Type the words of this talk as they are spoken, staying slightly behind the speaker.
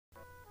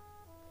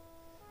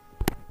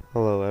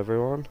Hello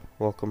everyone,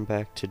 welcome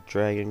back to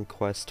Dragon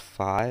Quest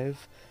V.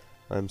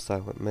 I'm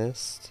Silent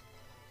Mist,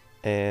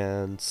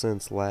 and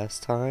since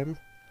last time,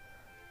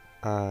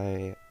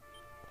 I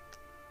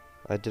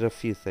I did a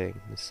few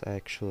things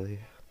actually.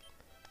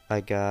 I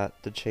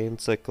got the Chain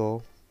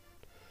Sickle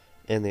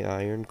and the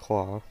Iron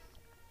Claw,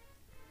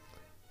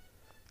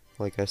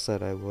 like I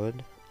said I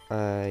would.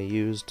 I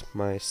used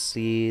my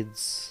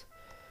seeds,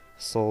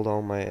 sold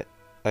all my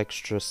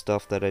extra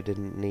stuff that I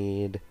didn't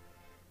need.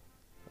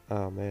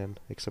 Oh man,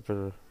 except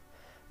for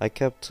I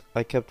kept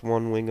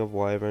one wing of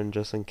wyvern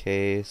just in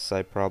case.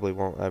 I probably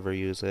won't ever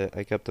use it.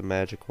 I kept the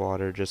magic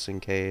water just in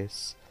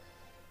case.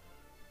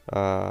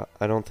 I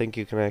don't think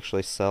you can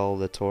actually sell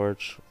the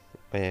torch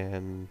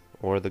and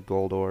or the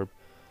gold orb.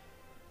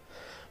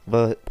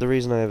 But the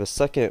reason I have a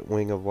second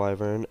wing of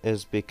wyvern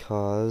is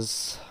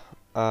because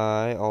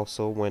I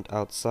also went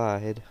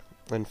outside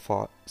and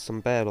fought some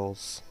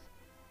battles.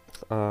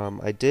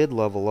 I did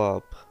level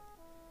up,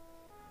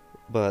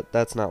 but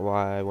that's not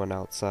why I went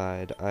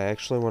outside. I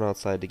actually went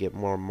outside to get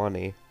more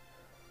money.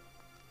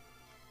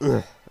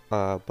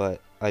 But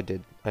I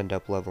did end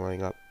up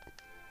leveling up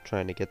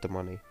trying to get the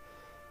money.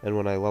 And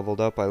when I leveled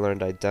up, I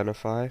learned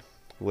Identify,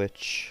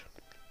 which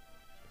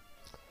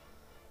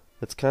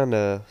it's kind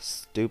of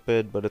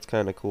stupid, but it's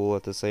kind of cool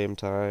at the same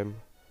time.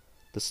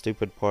 The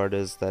stupid part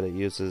is that it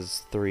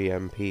uses 3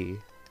 MP,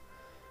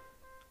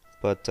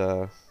 but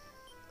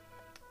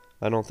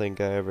I don't think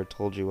I ever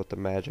told you what the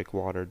magic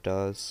water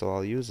does, so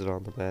I'll use it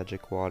on the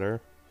magic water,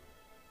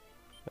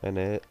 and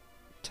it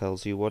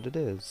tells you what it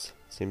is.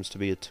 It seems to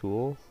be a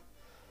tool,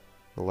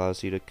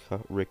 allows you to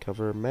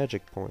recover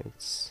magic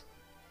points,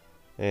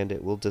 and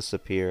it will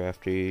disappear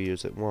after you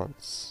use it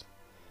once.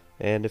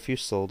 And if you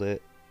sold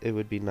it, it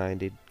would be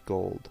 90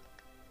 gold.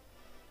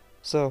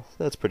 So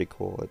that's pretty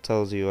cool. It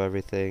tells you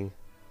everything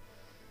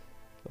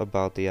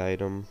about the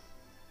item,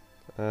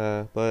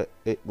 but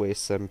it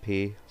wastes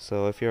MP.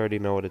 So if you already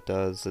know what it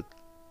does,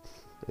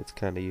 it's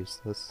kind of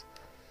useless.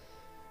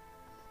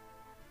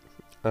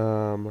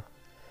 Um,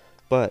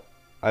 but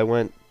I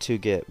went to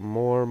get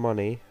more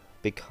money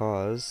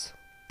because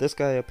this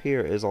guy up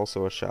here is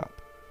also a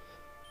shop,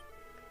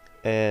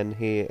 and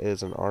he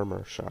is an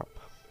armor shop,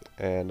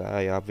 and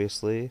I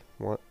obviously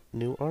want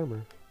new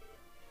armor.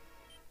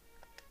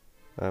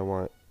 I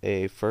want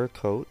a fur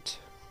coat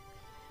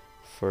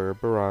for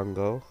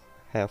Barango,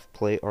 half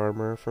plate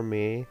armor for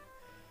me.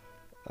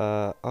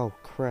 Oh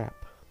crap.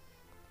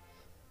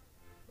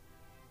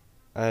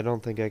 I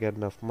don't think I got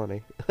enough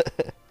money.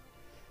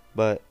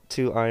 But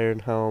 2 iron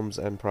helms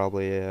and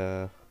probably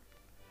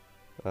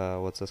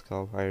what's this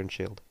called? Iron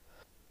shield.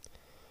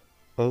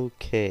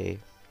 Okay.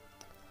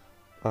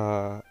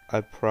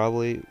 I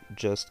probably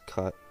just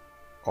cut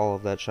all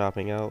of that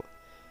shopping out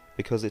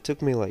because it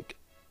took me like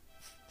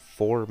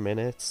 4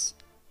 minutes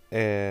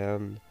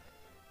and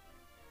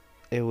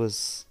it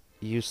was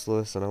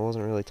useless and I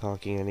wasn't really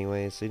talking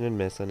anyway, so you didn't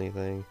miss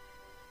anything.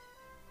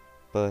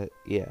 But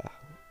yeah,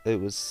 it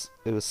was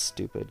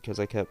stupid because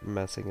I kept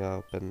messing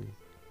up and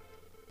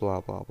blah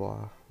blah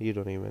blah. You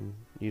don't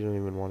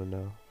even want to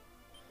know.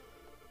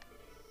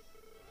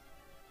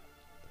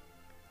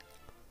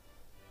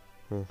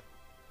 Huh.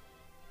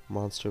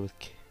 Monster with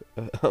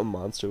a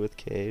monster with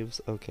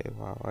caves. Okay,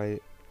 wow. I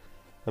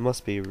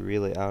must be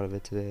really out of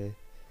it today.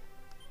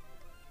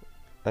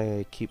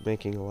 I keep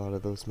making a lot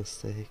of those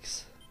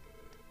mistakes.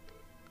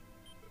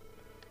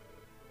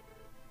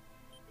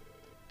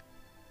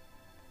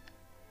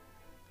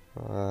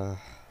 Uh,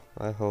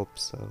 I hope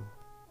so.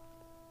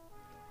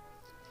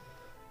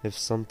 If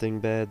something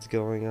bad's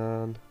going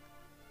on,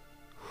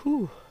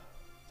 whew,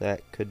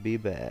 that could be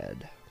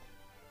bad.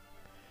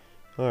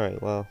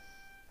 Alright, well,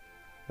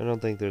 I don't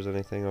think there's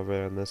anything over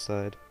there on this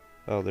side.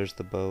 Oh, there's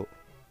the boat.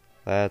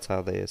 That's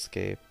how they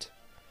escaped.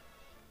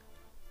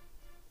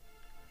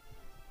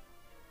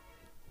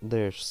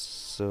 They're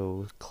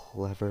so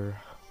clever.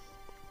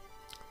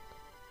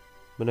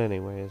 But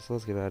anyways,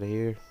 let's get out of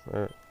here,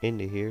 or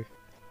into here,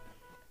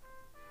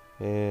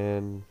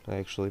 and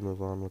actually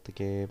move on with the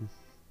game.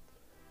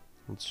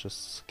 Let's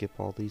just skip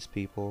all these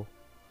people.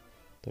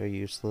 They're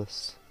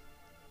useless.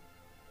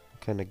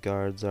 What kind of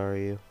guards are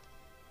you?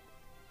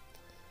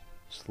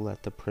 Just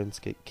let the prince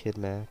get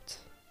kidnapped.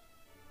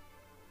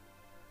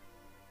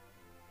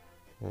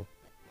 Oh.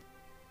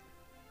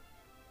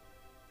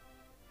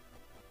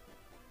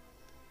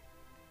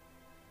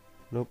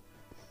 Nope.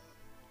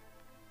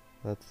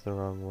 That's the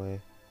wrong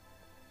way.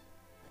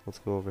 Let's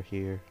go over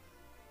here.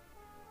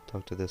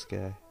 Talk to this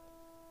guy.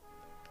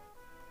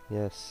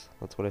 Yes,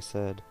 that's what I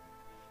said.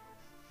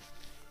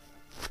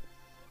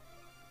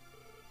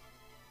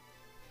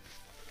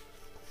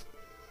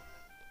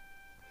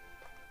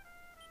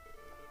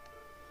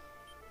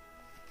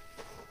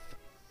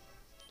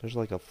 There's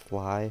like a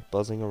fly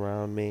buzzing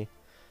around me,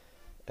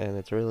 and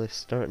it's really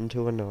starting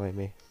to annoy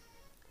me.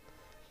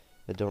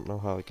 I don't know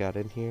how it got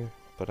in here,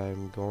 but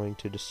I'm going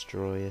to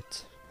destroy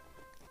it.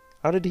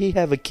 How did he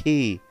have a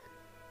key?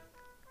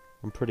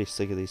 I'm pretty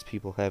sick of these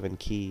people having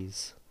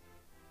keys.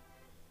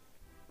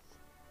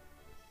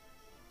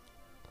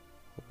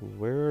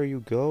 Where are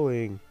you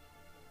going?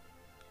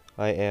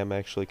 I am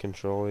actually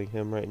controlling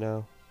him right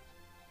now.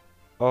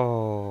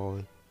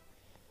 Oh,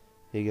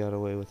 he got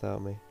away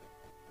without me.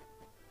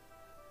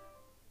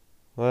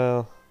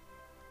 Well,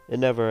 it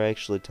never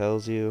actually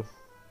tells you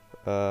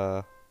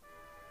uh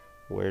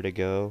where to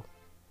go.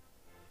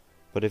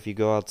 But if you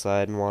go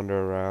outside and wander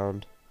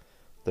around,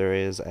 there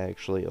is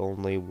actually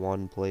only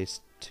one place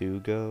to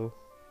go.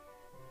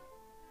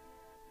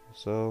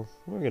 So,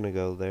 we're gonna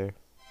go there.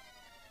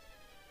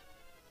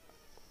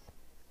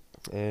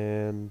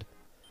 And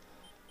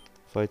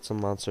fight some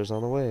monsters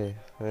on the way.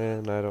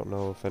 And I don't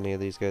know if any of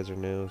these guys are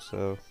new,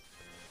 so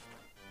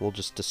we'll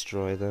just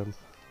destroy them.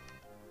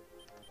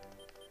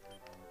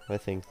 I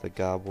think the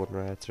goblin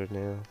rats are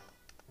new.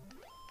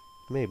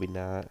 Maybe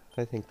not.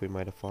 I think we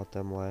might have fought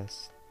them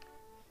last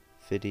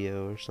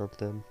video or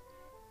something.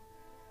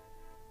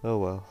 Oh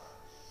well.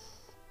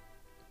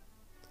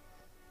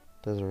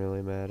 Doesn't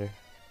really matter.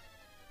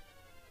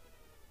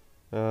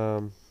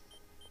 I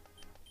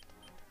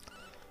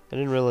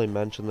didn't really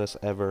mention this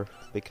ever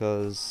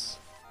because,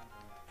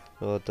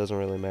 well, it doesn't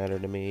really matter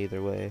to me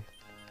either way.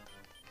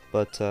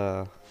 But,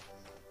 the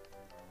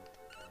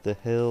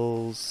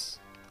hills,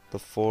 the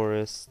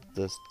forest,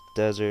 the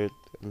desert,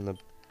 and the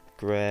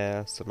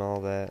grass and all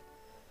that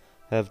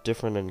have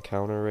different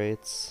encounter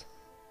rates.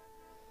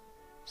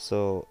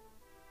 So,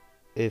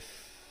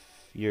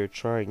 if you're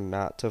trying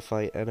not to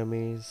fight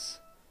enemies,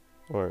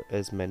 or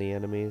as many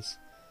enemies,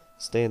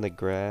 stay in the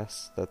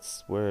grass.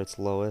 That's where it's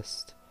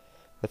lowest.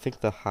 I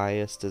think the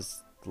highest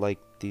is like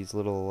these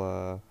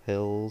little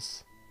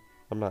hills.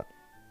 I'm not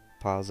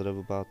positive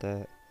about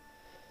that,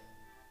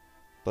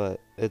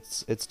 but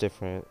it's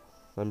different.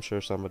 I'm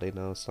sure somebody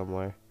knows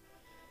somewhere.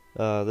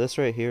 This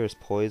right here is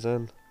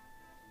poison,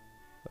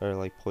 or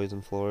like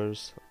poison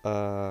floors.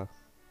 Well,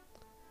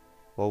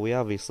 we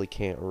obviously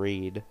can't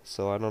read,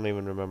 so I don't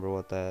even remember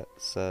what that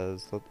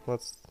says.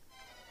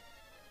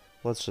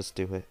 Let's just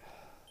do it.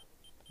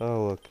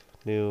 Oh look,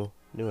 new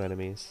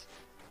enemies.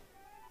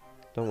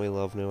 Don't we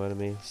love new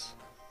enemies?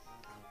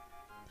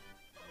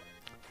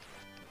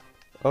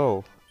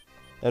 Oh,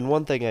 and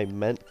one thing I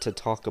meant to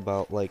talk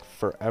about like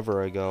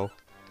forever ago,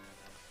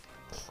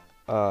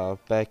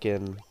 back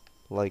in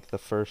like the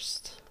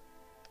first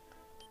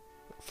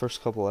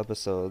couple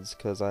episodes,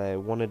 because I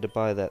wanted to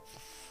buy that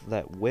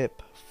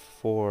whip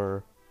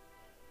for.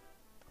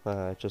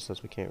 It just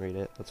says we can't read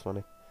it. That's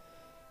funny.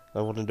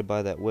 I wanted to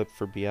buy that whip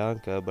for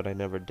Bianca, but I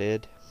never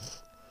did.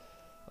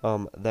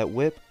 That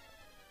whip.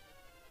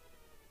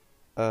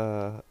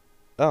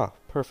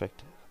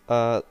 Perfect.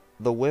 The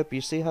whip, you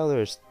see how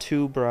there's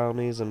 2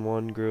 brownies in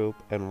one group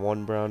and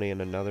 1 brownie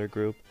in another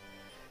group?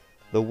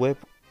 The whip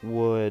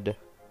would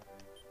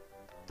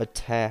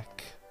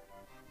attack,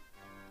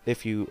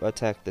 if you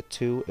attack the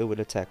 2, it would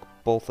attack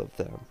both of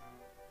them.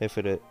 If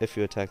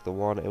you attack the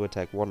 1, it would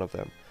attack one of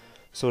them.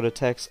 So it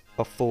attacks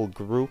a full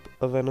group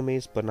of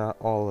enemies, but not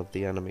all of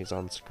the enemies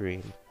on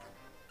screen.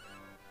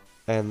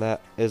 And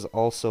that is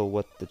also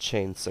what the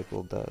chain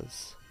sickle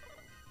does.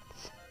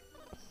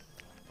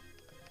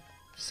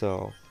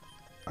 So,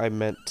 I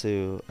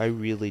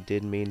really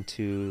did mean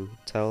to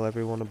tell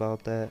everyone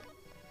about that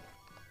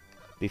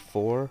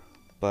before,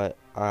 but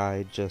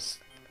I just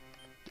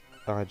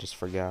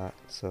forgot,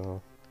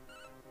 so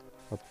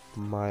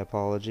my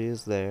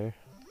apologies there.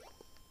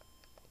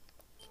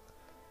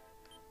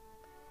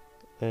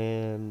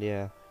 And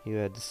yeah, you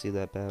had to see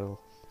that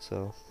battle,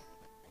 so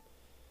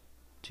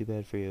too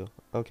bad for you.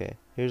 Okay,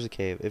 here's a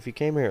cave. If you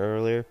came here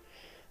earlier,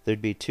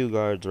 there'd be 2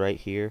 guards right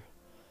here,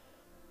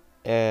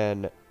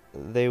 and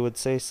they would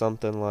say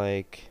something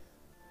like,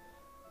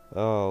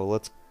 "Oh,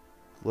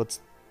 let's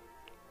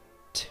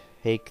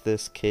take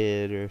this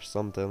kid," or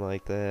something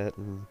like that,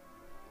 and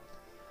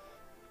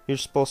you're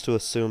supposed to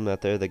assume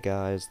that they're the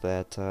guys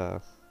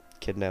that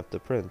kidnapped the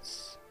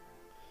prince,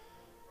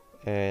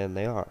 and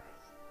they are,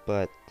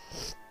 but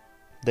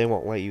they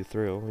won't let you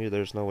through.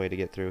 There's no way to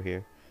get through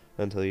here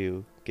until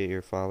you get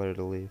your father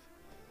to leave.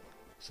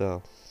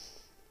 So,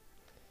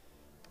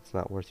 it's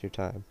not worth your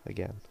time,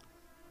 again.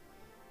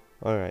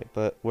 Alright,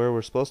 but where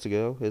we're supposed to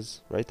go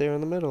is right there in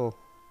the middle.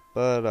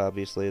 But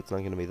obviously it's not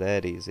going to be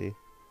that easy.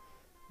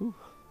 Whew.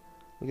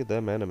 Look at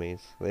them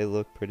enemies. They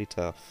look pretty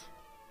tough.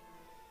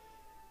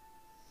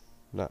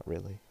 Not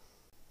really.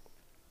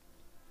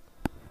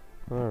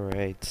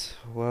 Alright,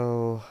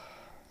 well,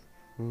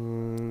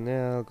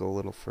 now I'll go a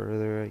little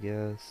further, I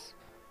guess.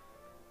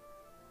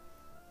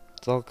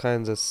 It's all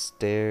kinds of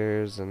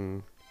stairs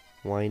and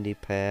windy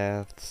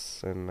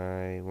paths, and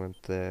I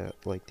went the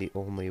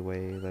only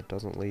way that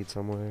doesn't lead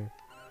somewhere.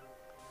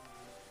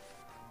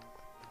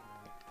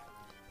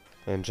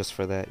 And just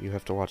for that, you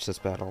have to watch this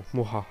battle.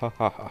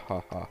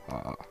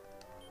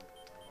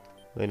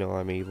 I know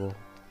I'm evil.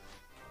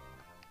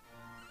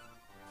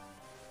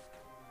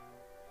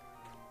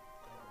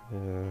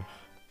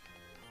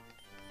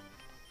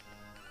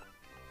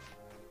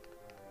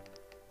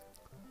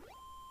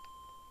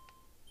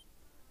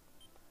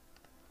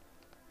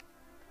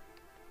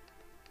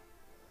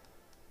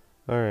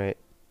 Alright.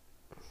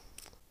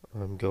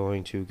 I'm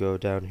going to go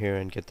down here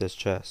and get this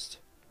chest.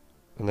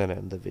 And then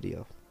end the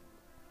video.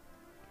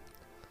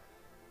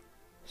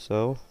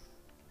 So,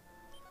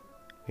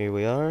 here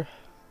we are,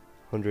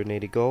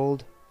 180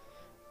 gold,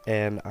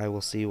 and I will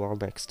see you all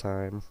next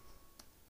time.